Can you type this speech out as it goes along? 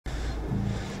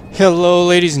Hello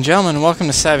ladies and gentlemen, welcome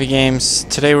to Savi Games.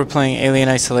 Today we're playing Alien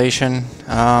Isolation.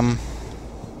 Apparently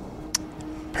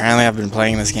I've been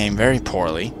playing this game very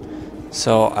poorly.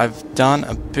 So I've done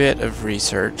a bit of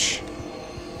research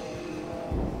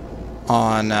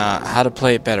on how to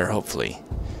play it better, hopefully.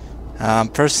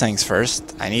 First things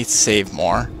first, I need to save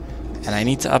more, and I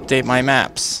need to update my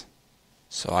maps.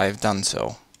 So I have done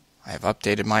so. I have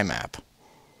updated my map.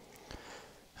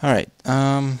 Alright,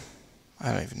 I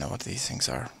don't even know what these things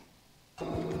are.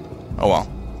 Oh well.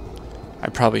 I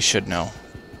probably should know,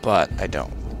 but I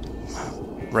don't.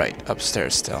 Right,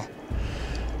 upstairs still.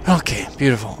 Okay,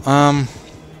 beautiful. And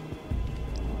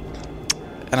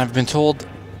I've been told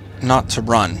not to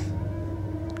run,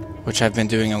 which I've been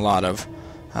doing a lot of.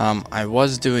 I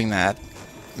was doing that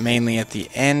mainly at the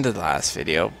end of the last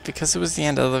video because it was the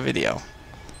end of the video.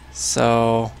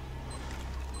 So,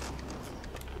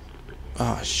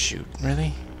 oh shoot,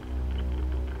 really?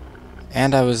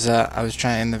 And I was trying to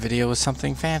end the video with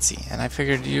something fancy, and I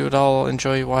figured you would all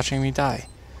enjoy watching me die.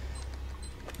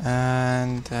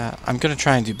 And I'm gonna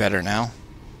try and do better now,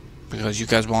 because you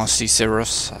guys want to see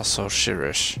Cyrus, also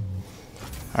Shirish.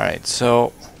 Alright,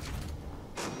 so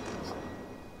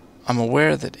I'm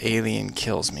aware that Alien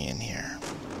kills me in here.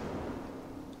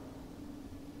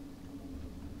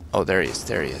 Oh, there he is,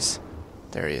 there he is.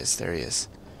 There he is, there he is.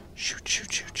 Shoot,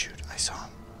 shoot, shoot, shoot. I saw him.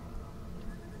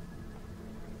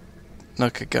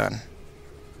 Look, a gun.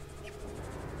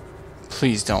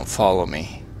 Please don't follow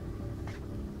me.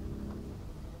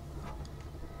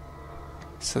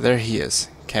 So there he is.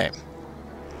 Okay.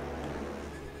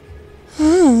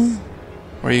 Where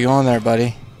are you going there,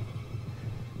 buddy?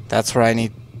 That's where I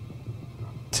need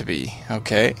to be.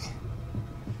 Okay.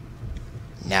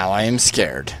 Now I am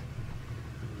scared.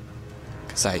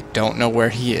 Because I don't know where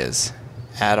he is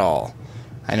at all.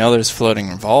 I know there's floating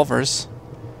revolvers,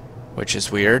 which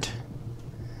is weird.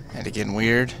 And again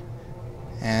weird.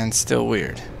 And still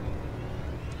weird.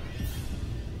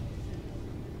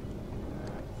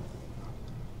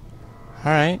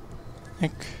 Alright.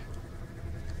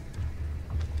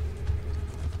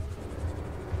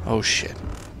 Oh shit.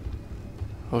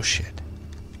 Oh shit.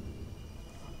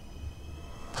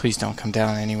 Please don't come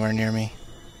down anywhere near me.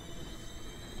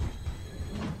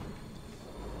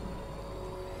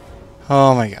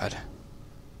 Oh my god.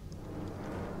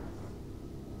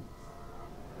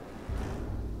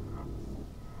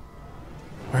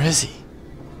 Where is he?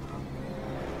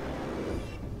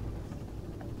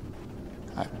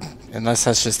 Unless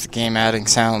that's just the game adding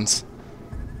sounds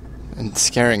and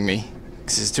scaring me,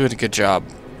 because he's doing a good job.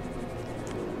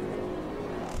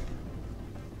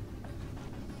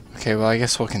 Okay, well I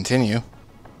guess we'll continue.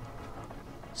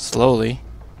 Slowly.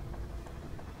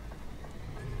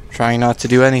 Trying not to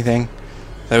do anything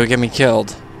that would get me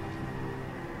killed.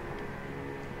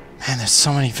 Man, there's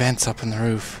so many vents up in the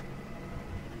roof.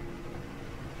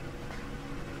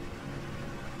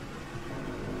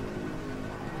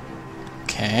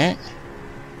 Okay.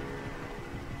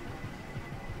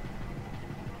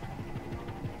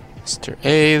 Mr.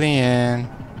 Alien,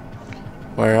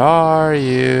 where are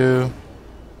you?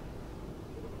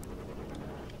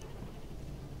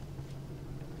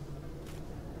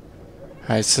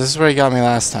 Alright, so this is where he got me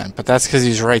last time, but that's because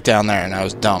he's right down there and I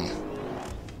was dumb.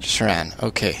 Just ran.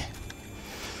 Okay.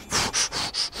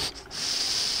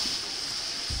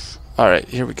 Alright,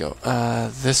 here we go.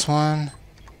 This one.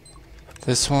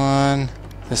 This one.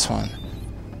 This one.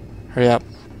 Hurry up.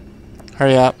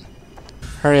 Hurry up.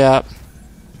 Hurry up.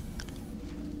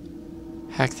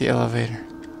 Hack the elevator.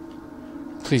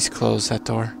 Please close that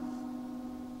door.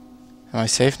 Am I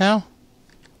safe now?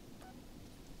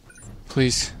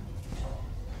 Please.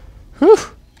 Whew.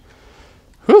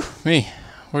 Whew. Me.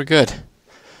 We're good.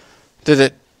 Did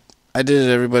it. I did it,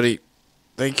 everybody.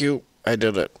 Thank you. I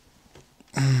did it.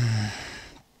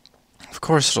 Of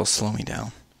course it'll slow me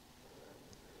down.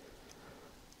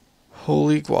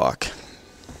 Holy guac.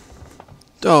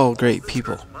 Oh, great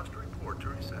people.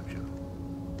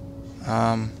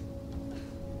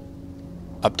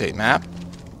 Update map.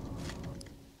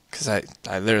 Because I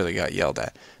literally got yelled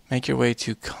at. Make your way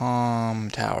to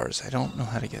comm towers. I don't know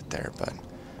how to get there, but...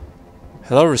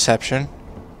 Hello, reception.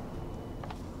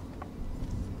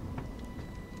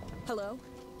 Hello,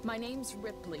 my name's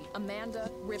Ripley.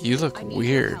 Amanda Ripley. You look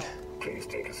weird. Please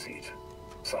take a seat.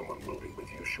 Someone will be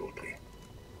with you shortly.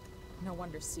 No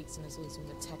wonder Seegson is losing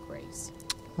the tech race.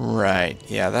 Right.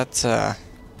 Yeah, that's a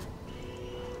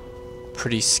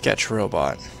pretty sketch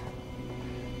robot.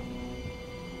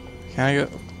 Can I go?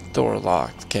 Door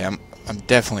locked. Okay, I'm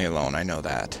definitely alone. I know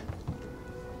that.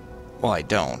 Well, I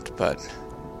don't, but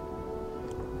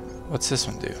what's this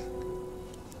one do?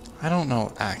 I don't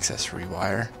know. Access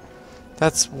rewire.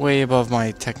 That's way above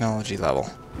my technology level.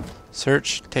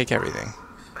 Search, take everything.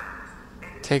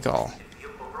 Take all.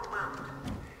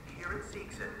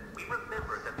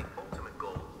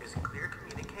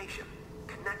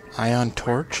 Ion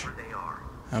torch?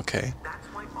 Okay.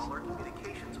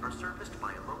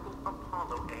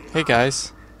 Hey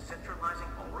guys.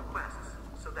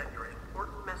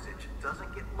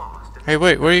 Hey,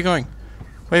 wait, where are you going?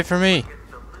 Wait for me.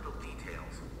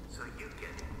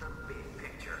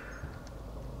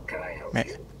 Can I help Ma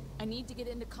you? I need to get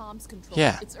into comms control.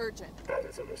 Yeah. It's urgent. That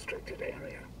is a restricted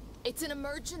area. It's an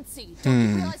emergency. Don't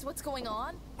you realize what's going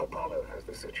on? Apollo has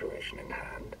the situation in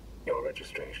hand. Your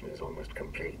registration is almost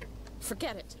complete.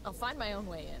 Forget it. I'll find my own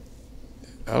way in.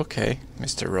 Okay,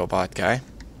 Mr. Robot Guy.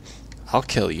 I'll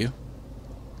kill you.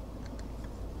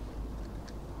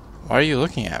 Why are you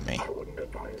looking at me? I wouldn't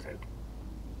advise it.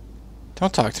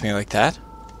 Don't talk to me like that.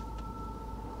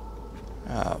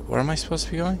 Where am I supposed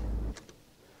to be going?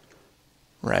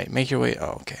 Right, make your way.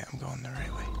 Oh, okay, I'm going the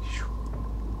right way.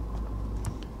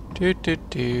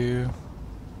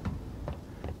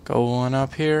 Going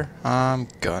up here. I'm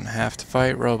gonna have to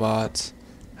fight robots.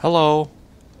 Hello.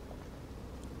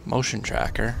 Motion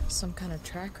tracker. Some kind of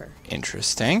tracker.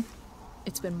 Interesting.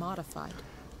 It's been modified.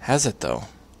 Has it though?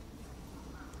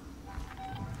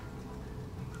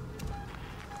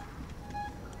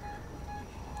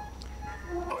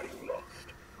 Are you lost?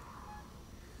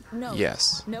 No.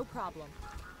 Yes. No problem.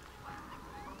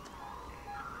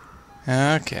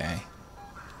 Okay.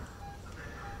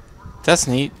 That's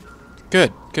neat.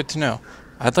 Good. Good to know.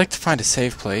 I'd like to find a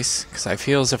safe place, because I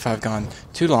feel as if I've gone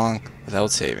too long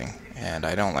without saving, and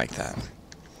I don't like that.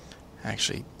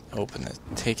 Actually, open it.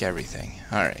 Take everything.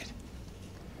 Alright.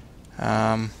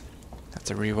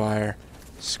 That's a rewire.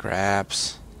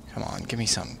 Scraps. Come on, give me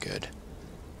something good.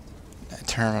 A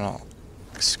terminal.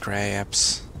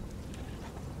 Scraps.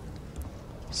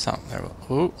 Something there.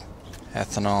 Ooh.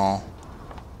 Ethanol.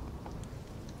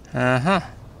 Uh-huh.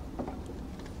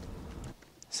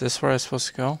 Is this where I'm supposed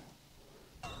to go?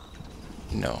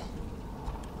 No.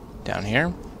 Down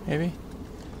here, maybe?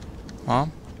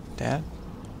 Mom? Dad?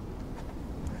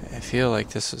 I feel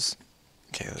like this is...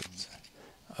 Okay, let's...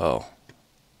 Oh.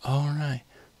 Oh, right.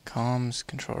 Comms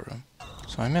control room.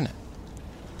 So I'm in it.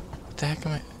 What the heck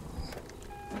am I...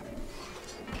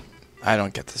 I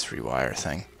don't get this rewire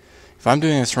thing. If I'm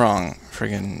doing this wrong,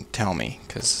 friggin' tell me,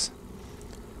 because...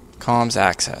 Comms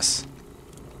access.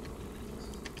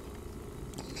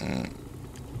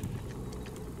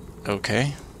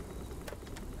 Okay.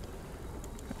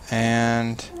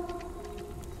 And...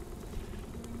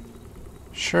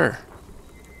 Sure.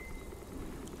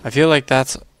 I feel like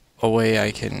that's a way I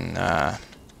can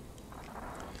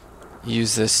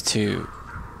use this to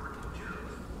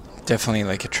definitely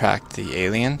like attract the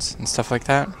aliens and stuff like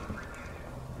that.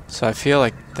 So I feel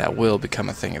like that will become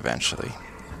a thing eventually.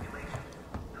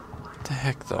 What the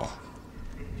heck though?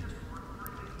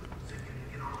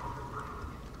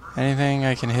 Anything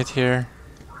I can hit here?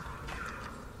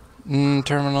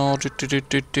 Terminal.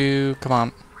 Come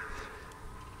on.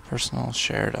 Personal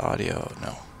shared audio.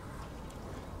 No.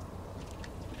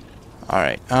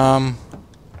 Alright. I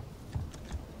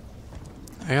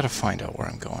gotta find out where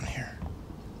I'm going here.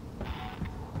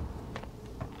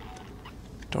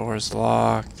 Door's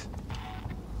locked.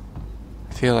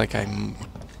 I feel like I'm...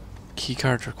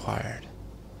 Keycard required.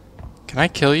 Can I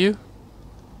kill you?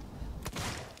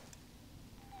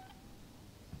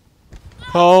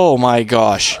 Oh my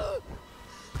gosh.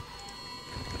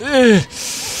 Ugh.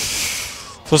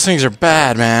 Those things are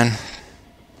bad, man.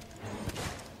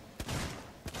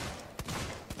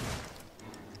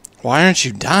 Why aren't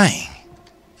you dying?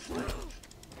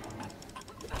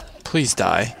 Please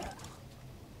die.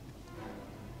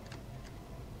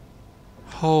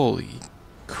 Holy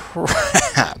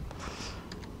crap.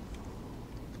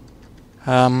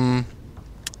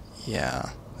 Yeah,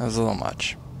 that was a little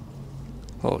much.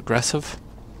 A little aggressive.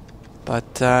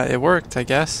 But, it worked, I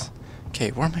guess.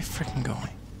 Okay, where am I freaking going?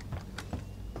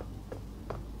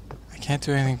 I can't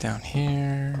do anything down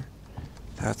here.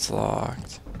 That's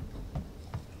locked.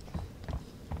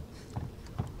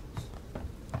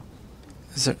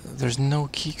 There's no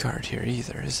key card here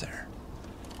either, is there?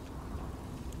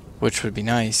 Which would be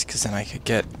nice, because then I could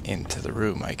get into the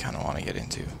room I kind of want to get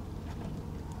into.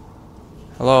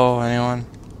 Hello, anyone?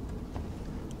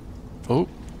 Oh,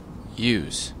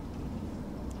 use.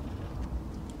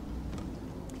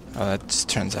 Oh, that just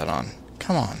turns that on.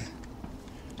 Come on.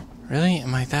 Really?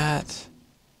 Am I that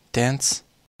dense?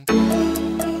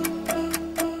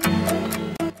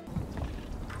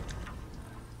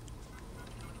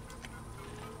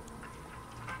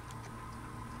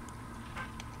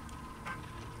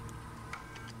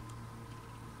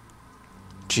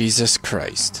 Jesus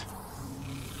Christ.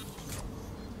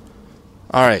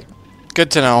 Alright.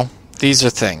 Good to know. These are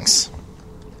things.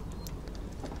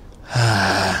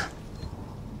 I'm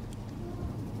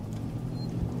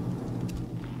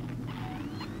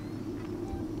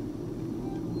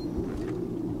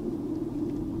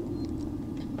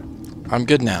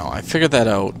good now. I figured that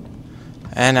out.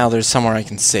 And now there's somewhere I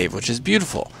can save, which is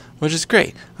beautiful. Which is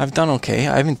great. I've done okay.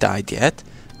 I haven't died yet.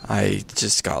 I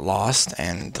just got lost,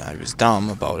 and I was dumb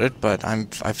about it, but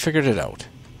I figured it out.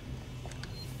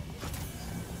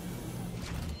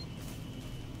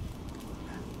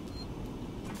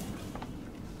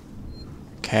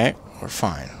 Okay, we're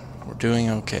fine. We're doing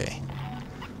okay.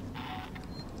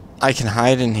 I can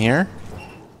hide in here.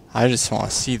 I just want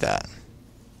to see that.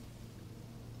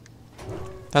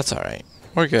 That's alright.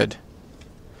 We're good.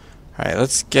 Alright,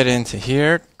 let's get into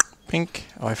here. Pink.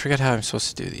 Oh, I forget how I'm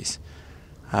supposed to do these.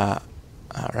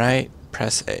 Alright,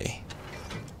 press A.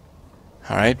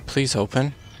 Alright, please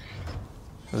open.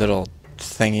 Little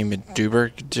thingy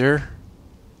madoober.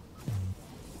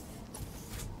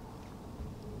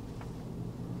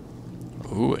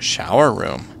 Ooh, a shower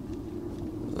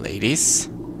room. Ladies.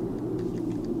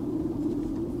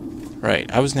 Right,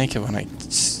 I was naked when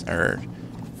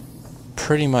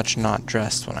pretty much not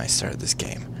dressed when I started this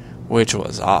game, which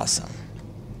was awesome.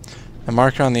 The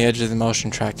marker on the edge of the motion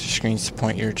tractor screens to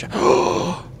point your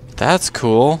That's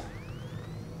cool.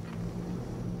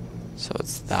 So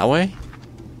it's that way?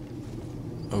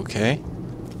 Okay.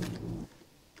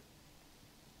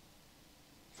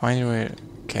 Find your way.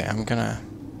 Okay, I'm gonna...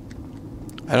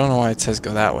 I don't know why it says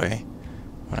go that way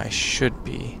when I should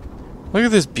be. Look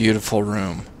at this beautiful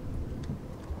room.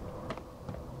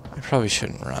 I probably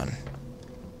shouldn't run.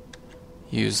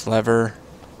 Use lever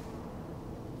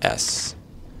S.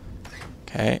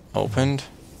 Okay, opened.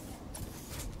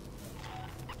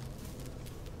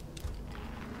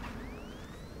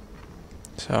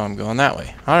 So I'm going that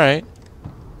way. Alright.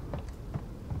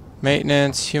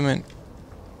 Maintenance, human.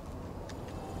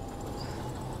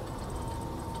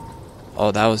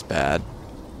 Oh, that was bad.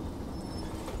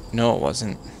 No, it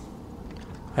wasn't.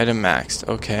 Item maxed.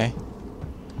 Okay.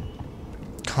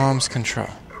 Comms control.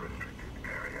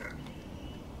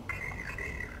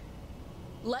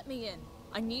 Let me in.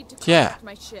 I need to Yeah.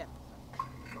 my ship.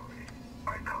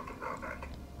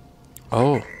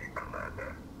 Oh.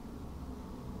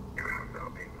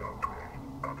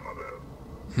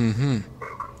 Mm-hmm.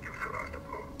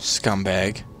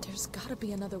 Scumbag. There's gotta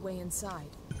be another way inside.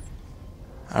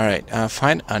 Alright,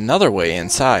 find another way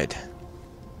inside.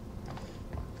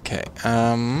 Okay,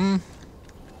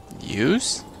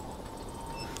 use?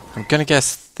 I'm gonna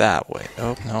guess that way.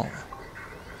 Oh, no.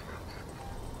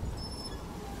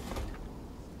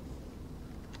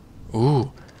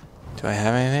 Ooh. Do I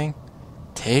have anything?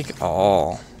 Take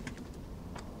all.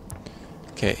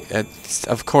 Okay,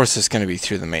 of course it's gonna be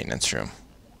through the maintenance room.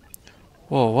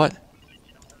 Whoa, what?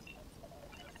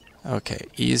 Okay,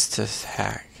 ease to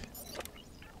hack.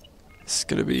 It's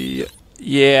gonna be...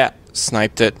 Yeah,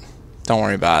 sniped it. Don't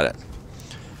worry about it.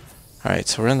 Alright,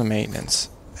 so we're in the maintenance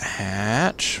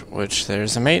hatch, which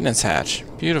there's a maintenance hatch.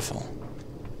 Beautiful.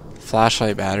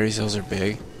 Flashlight batteries, those are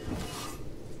big.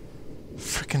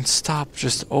 Frickin' stop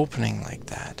just opening like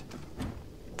that.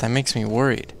 That makes me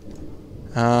worried.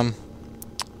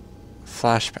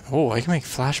 Flashbang. Oh, I can make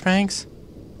flashbangs?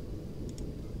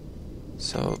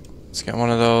 So, let's get one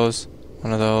of those,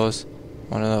 one of those,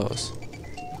 one of those.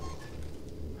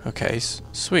 Okay,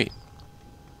 sweet.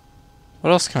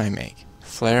 What else can I make?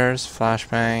 Flares,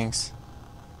 flashbangs.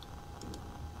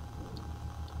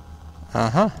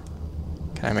 Uh-huh.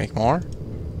 Can I make more?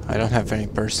 I don't have any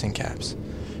bursting caps.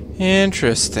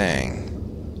 Interesting.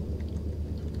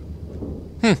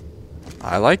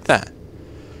 I like that.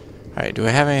 Alright, do I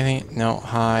have anything? No,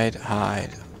 hide.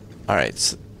 Alright,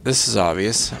 so this is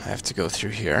obvious. I have to go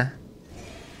through here.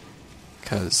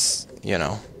 Because, you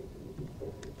know.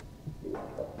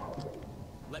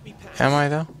 Let me pass. Am I,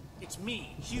 though? It's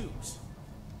me, Hughes.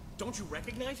 Don't you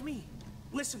recognize me?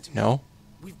 Listen to me. No.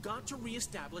 We've got to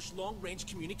reestablish long-range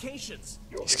communications.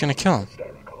 He's gonna kill him.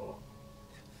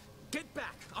 Get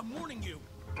back! I'm warning you.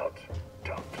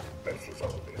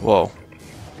 Whoa.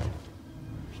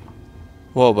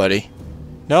 Whoa, buddy.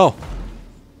 No.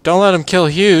 Don't let him kill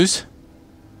Hughes.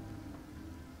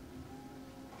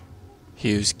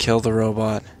 Hughes, kill the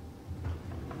robot.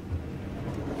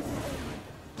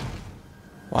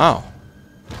 Wow.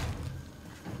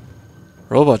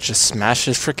 Robot just smashed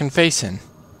his freaking face in.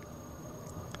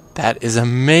 That is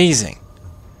amazing.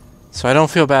 So I don't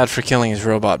feel bad for killing his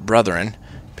robot brethren,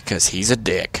 because he's a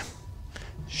dick.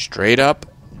 Straight up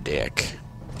dick.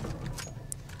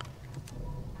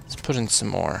 Let's put in some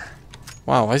more.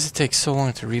 Wow, why does it take so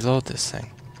long to reload this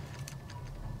thing?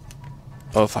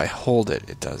 Oh, if I hold it,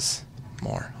 it does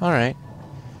more. Alright.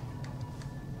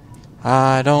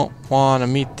 I don't want to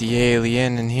meet the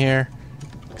alien in here,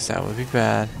 because that would be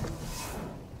bad.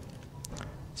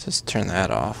 Let's just turn that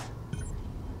off.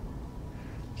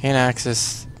 Gain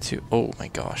access to... Oh my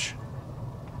gosh.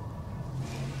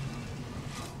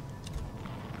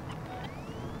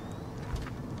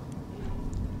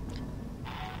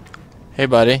 Hey,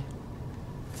 buddy.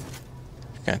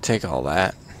 I'm gonna take all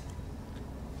that.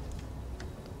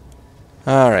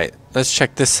 Alright, let's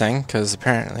check this thing, because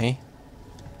apparently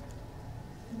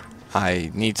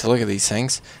I need to look at these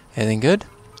things. Anything good?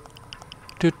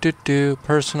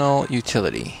 Personal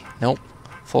utility. Nope.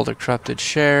 Folder corrupted,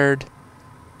 shared.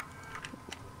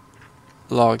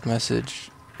 Logged message.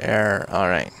 Error.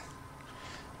 Alright.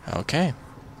 Okay.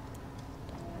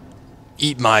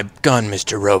 Eat my gun,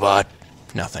 Mr. Robot.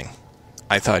 Nothing.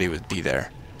 I thought he would be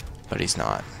there, but he's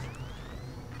not.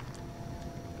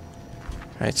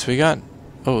 Alright, so we got...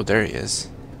 Oh, there he is.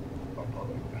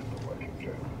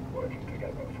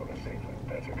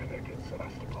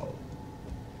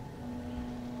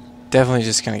 Definitely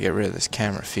just gonna get rid of this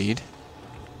camera feed.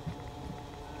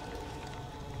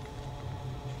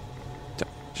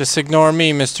 Just ignore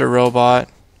me, Mr. Robot.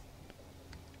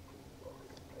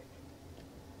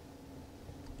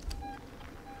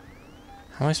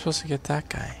 How am I supposed to get that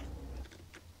guy?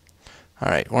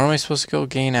 Alright, where am I supposed to go?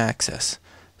 Gain access.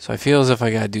 So I feel as if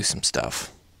I gotta do some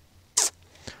stuff.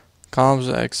 Columns,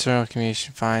 external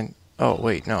communication, fine. Oh,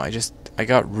 wait, no, I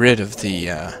got rid of the,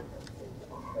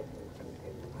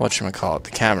 whatchamacallit,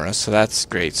 the camera, so that's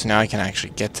great. So now I can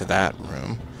actually get to that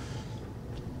room.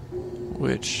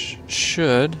 Which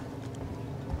should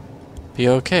be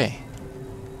okay.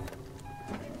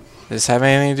 Does this have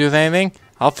anything to do with anything?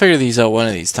 I'll figure these out one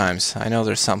of these times. I know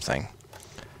there's something.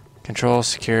 Control,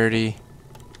 security,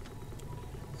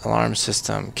 alarm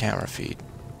system, camera feed.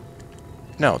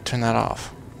 No, turn that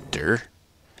off. Durr.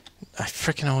 I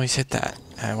freaking always hit that.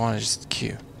 I want to just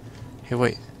queue. Hey,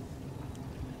 wait.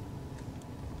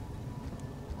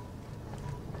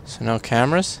 So no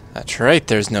cameras? That's right,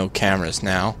 there's no cameras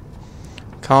now.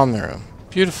 Calm the room.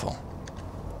 Beautiful.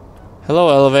 Hello,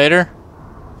 elevator.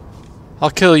 I'll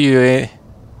kill you, eh?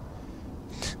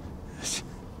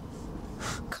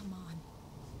 Come on.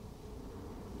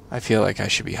 I feel like I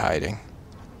should be hiding.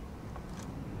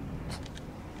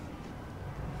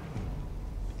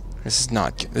 This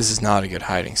is not a good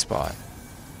hiding spot.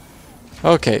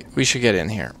 Okay, we should get in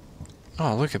here.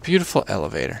 Oh, look, a beautiful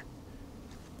elevator.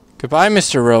 Goodbye,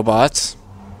 Mr. Robots.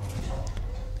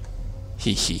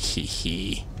 Hee hee hee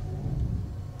hee.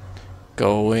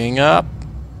 Going up.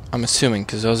 I'm assuming,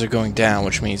 because those are going down,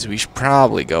 which means we should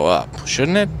probably go up.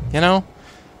 Shouldn't it? You know?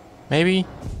 Maybe?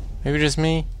 Maybe just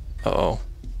me? Uh-oh.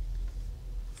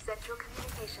 Central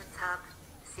Communications Hub.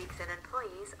 Seeks and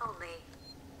employees only.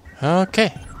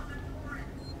 Okay.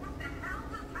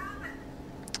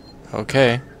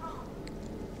 Okay.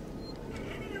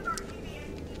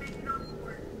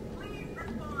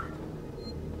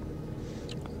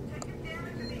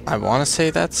 I want to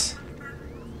say that's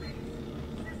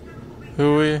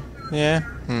who we... Yeah?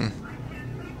 I'm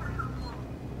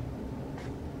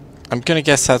going to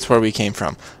guess that's where we came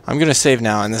from. I'm going to save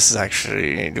now, and this is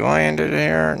actually... Do I end it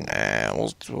here? Nah,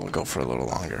 we'll go for a little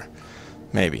longer.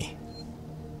 Maybe.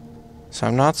 So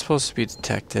I'm not supposed to be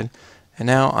detected. And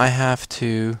now I have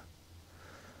to...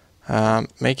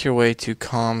 make your way to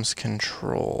comms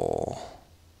control.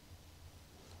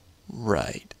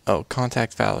 Right. Oh,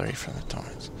 contact Valerie from the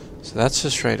torrents. So that's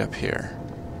just right up here.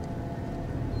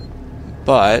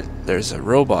 But there's a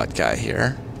robot guy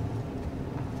here.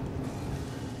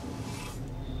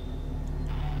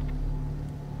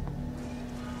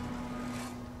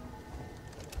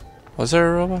 Was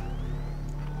there a robot?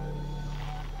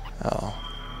 Oh.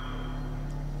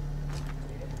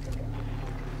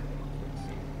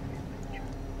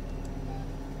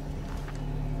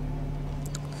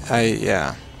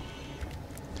 Yeah.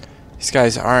 These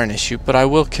guys are an issue, but I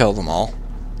will kill them all.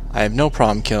 I have no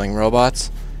problem killing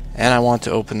robots, and I want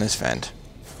to open this vent.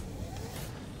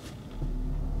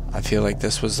 I feel like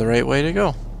this was the right way to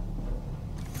go.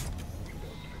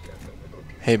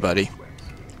 Hey, buddy.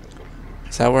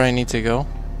 Is that where I need to go?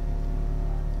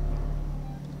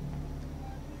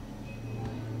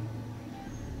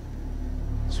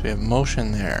 So we have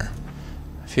motion there.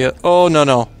 I feel... Oh, no,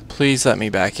 no. Please let me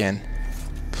back in.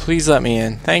 Please let me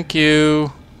in. Thank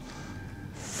you.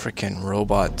 Frickin'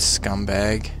 robot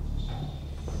scumbag.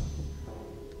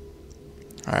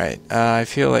 Alright, I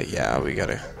feel like, yeah, we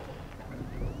gotta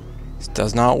This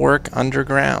does not work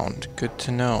underground. Good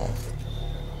to know.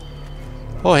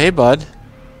 Oh, hey, bud.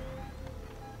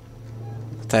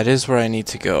 That is where I need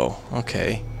to go.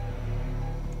 Okay.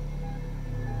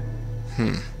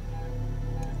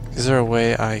 Is there a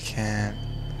way I can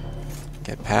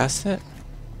get past it?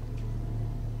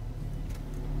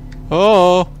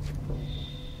 Oh!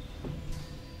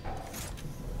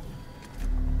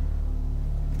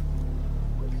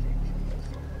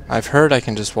 I've heard I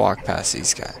can just walk past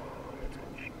these guys.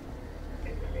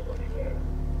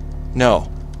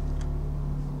 No.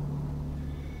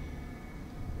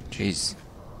 Jeez.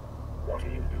 What are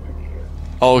you doing here?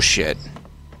 Oh shit.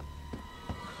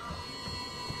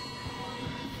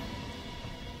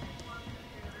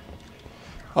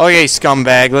 Okay,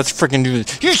 scumbag, let's freaking do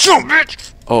this. You son of a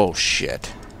bitch! Oh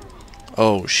shit.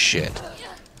 Oh shit.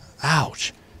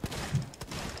 Ouch.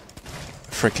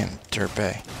 Freaking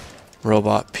dirtbag.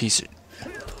 Robot piece of...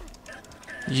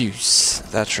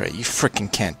 That's right, you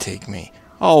freaking can't take me.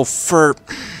 Oh,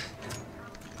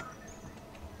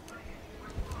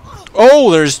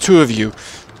 Oh, there's two of you.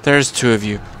 There's two of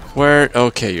you. Where?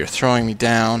 Okay, you're throwing me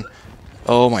down.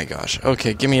 Oh my gosh.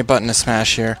 Okay, give me a button to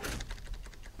smash here.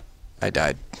 I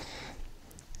died.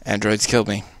 Androids killed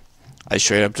me. I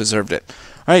straight up deserved it.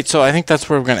 Alright, so I think that's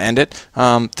where we're going to end it.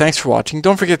 Thanks for watching.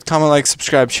 Don't forget to comment, like,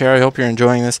 subscribe, share. I hope you're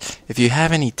enjoying this. If you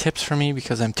have any tips for me,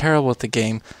 because I'm terrible at the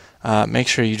game, make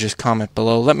sure you just comment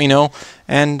below. Let me know.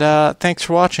 And thanks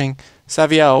for watching.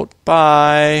 Savi out.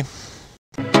 Bye.